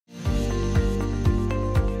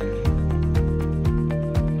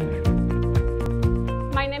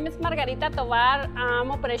Margarita Tovar.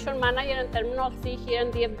 I'm Operation Manager in Terminal C here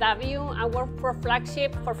in DFW. I work for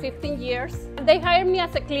Flagship for 15 years. They hired me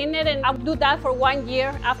as a cleaner and I'll do that for 1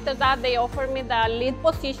 year. After that, they offered me the lead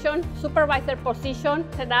position, supervisor position.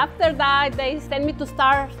 And after that, they sent me to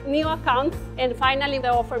start new accounts. And finally, they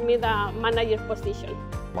offered me the manager position.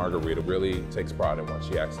 Margarita really takes pride in what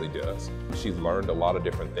she actually does. She's learned a lot of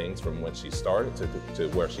different things from when she started to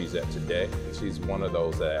where she's at today. She's one of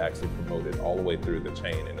those that actually promoted all the way through the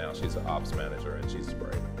chain, and now she's an ops manager and she's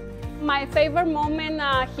great. My favorite moment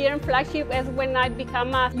here in Flagship is when I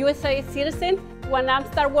become a USA citizen. When I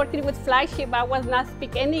started working with Flagship, I was not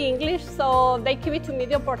speak any English, so they gave it to me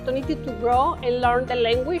the opportunity to grow and learn the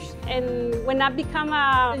language. And when I become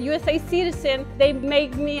a USA citizen, they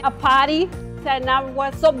make me a party. And that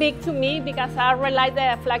was so big to me because I realized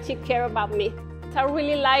that Flagship care about me. I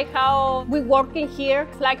really like how we working here.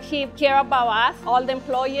 Flagship care about us, all the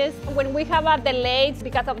employees. When we have a delay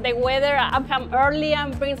because of the weather, I come early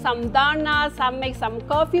and bring some donuts, I make some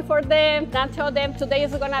coffee for them. And I tell them today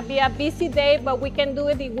is gonna be a busy day, but we can do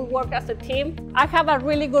it if we work as a team. I have a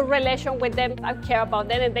really good relation with them. I care about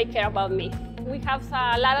them and they care about me. We have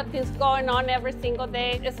a lot of things going on every single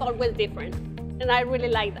day. It's always different. And I really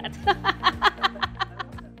like that.